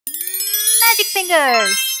Magic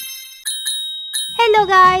Fingers! Hello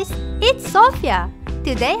guys, it's Sophia.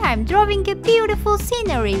 Today I'm drawing a beautiful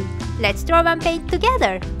scenery. Let's draw and paint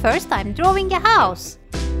together. First I'm drawing a house.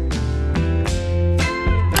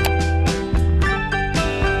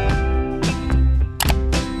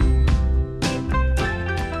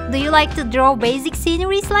 Do you like to draw basic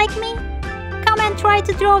sceneries like me? Come and try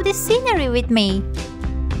to draw this scenery with me.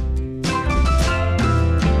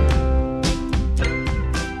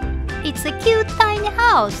 It's a cute tiny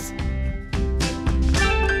house.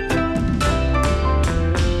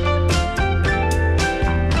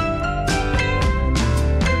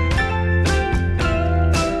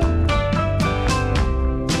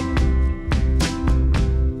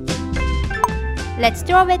 Let's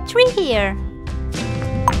draw a tree here.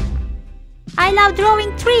 I love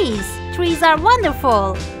drawing trees. Trees are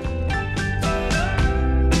wonderful.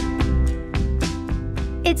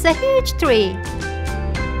 It's a huge tree.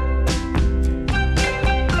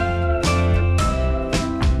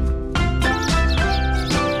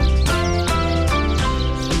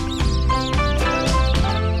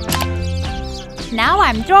 Now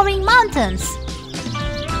I'm drawing mountains.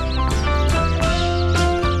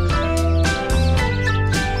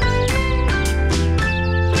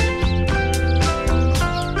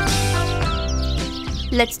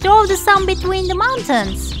 Let's draw the sun between the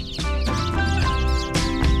mountains.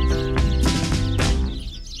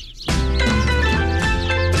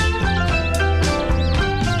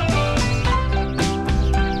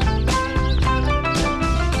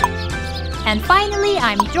 And finally,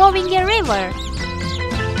 I'm drawing a river.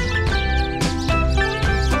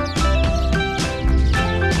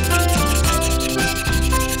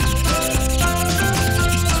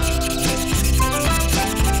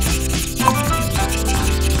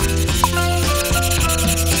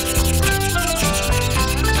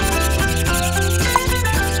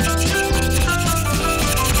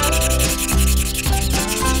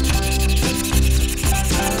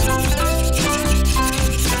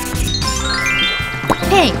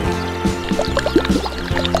 Pink.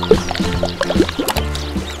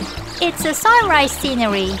 It's a sunrise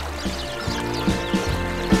scenery.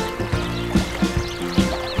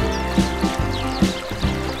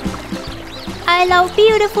 I love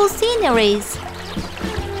beautiful sceneries.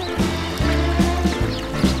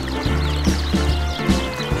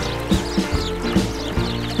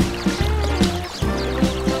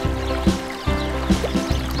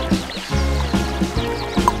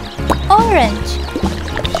 Orange.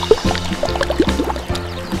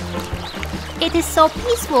 It is so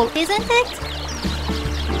peaceful, isn't it?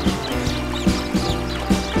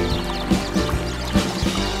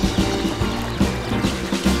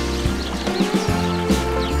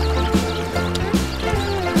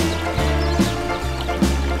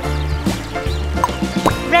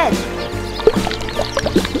 Red.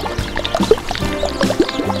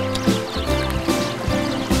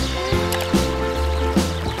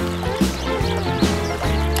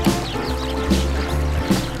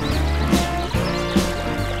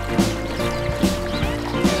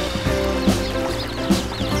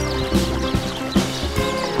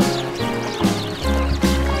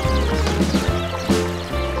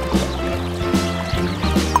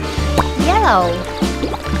 Yellow.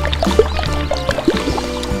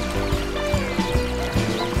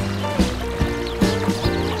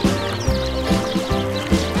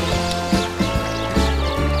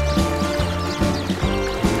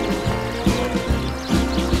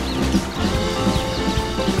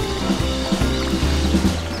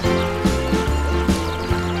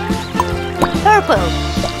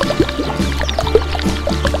 Purple.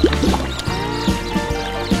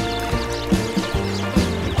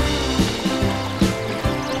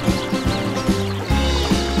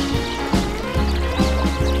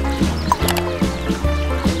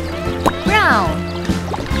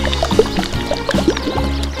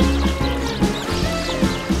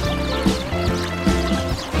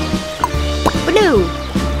 Blue.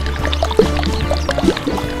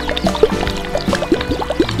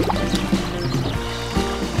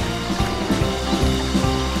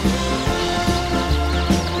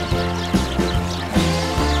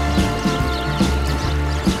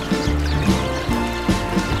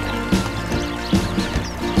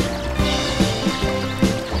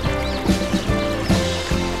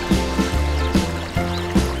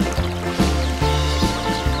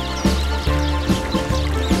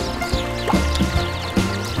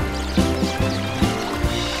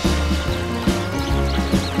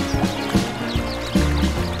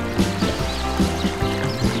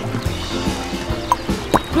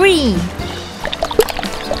 Green.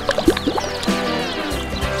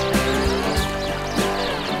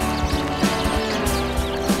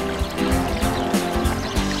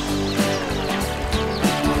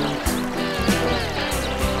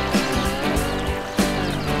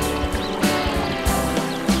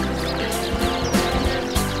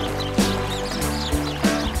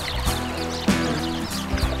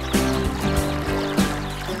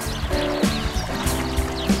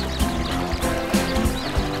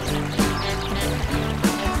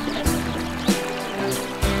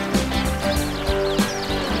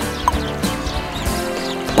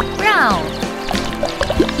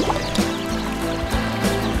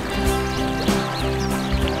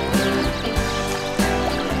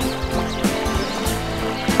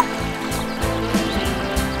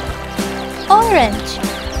 Orange.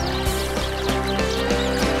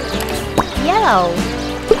 Yellow.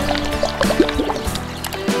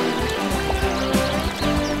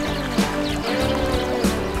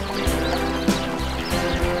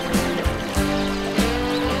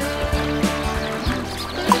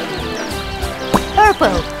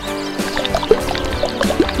 Purple.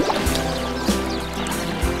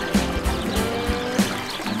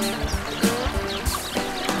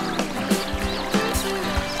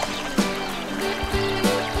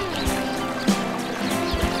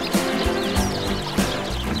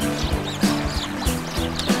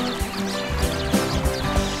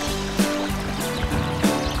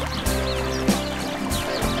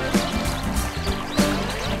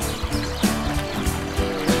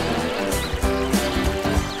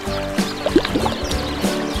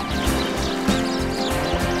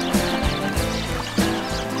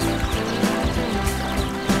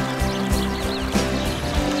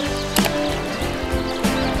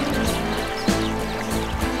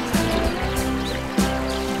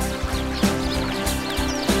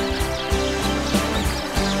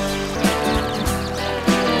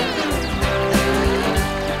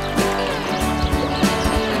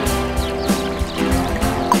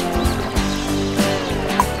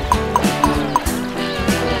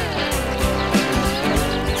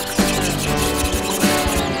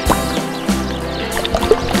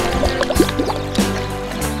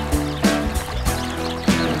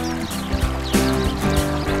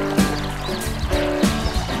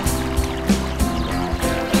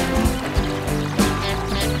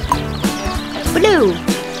 Blue.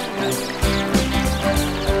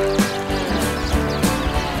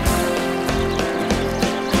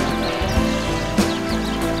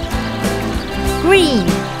 Green.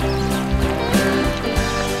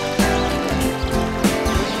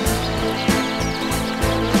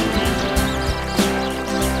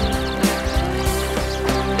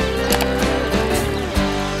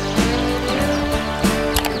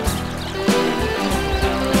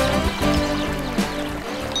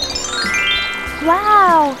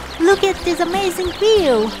 Wow! Look at this amazing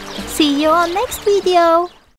view! See you on next video!